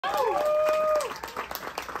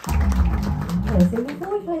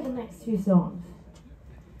next two songs,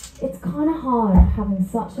 it's kind of hard having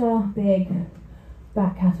such a big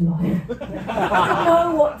back catalogue. I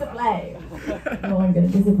don't know what to play. No, I'm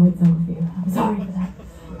going to disappoint some of you. I'm sorry for that.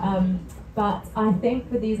 But I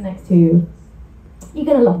think with these next two, you're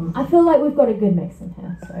going to love them. I feel like we've got a good mix in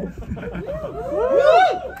here. So.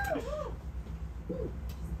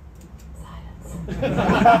 Silence.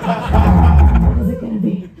 What is it going to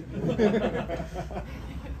be?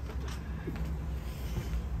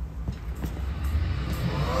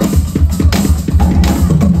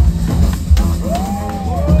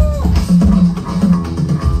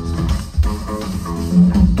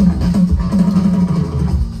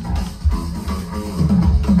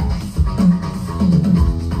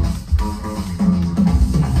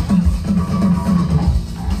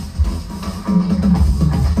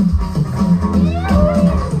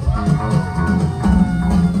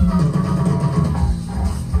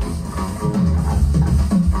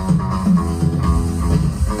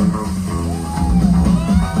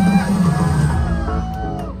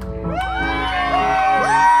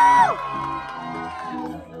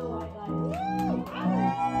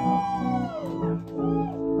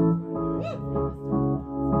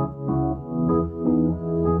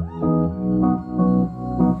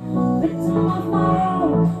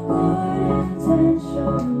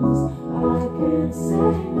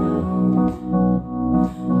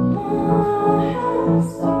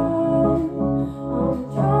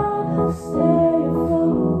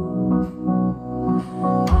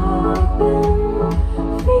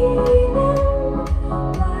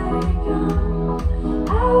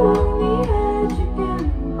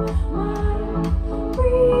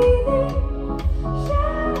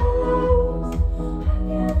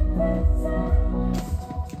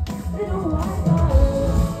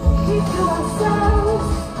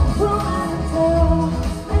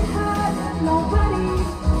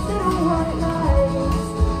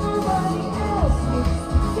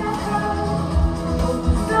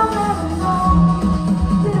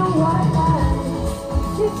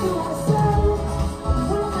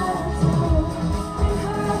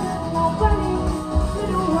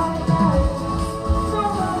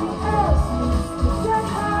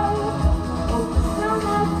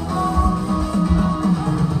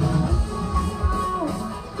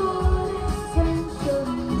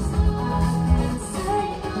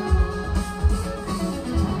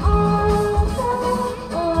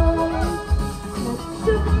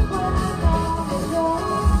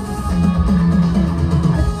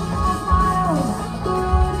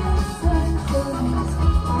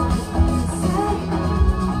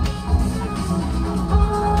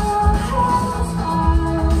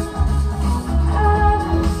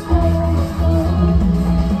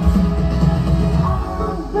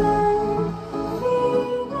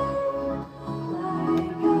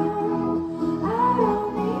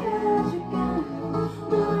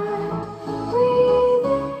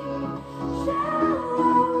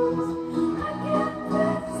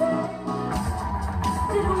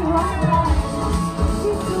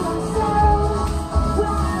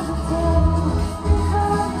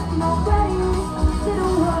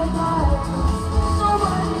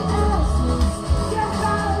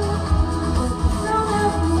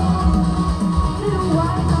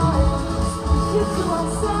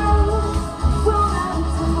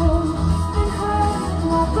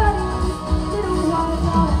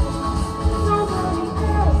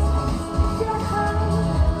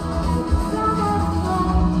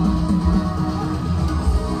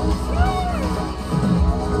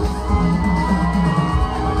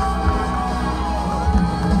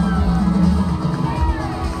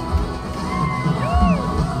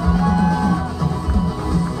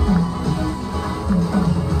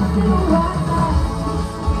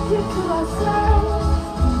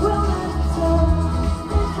 We'll never tell,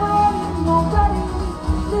 and hiding already,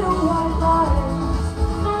 little white lies.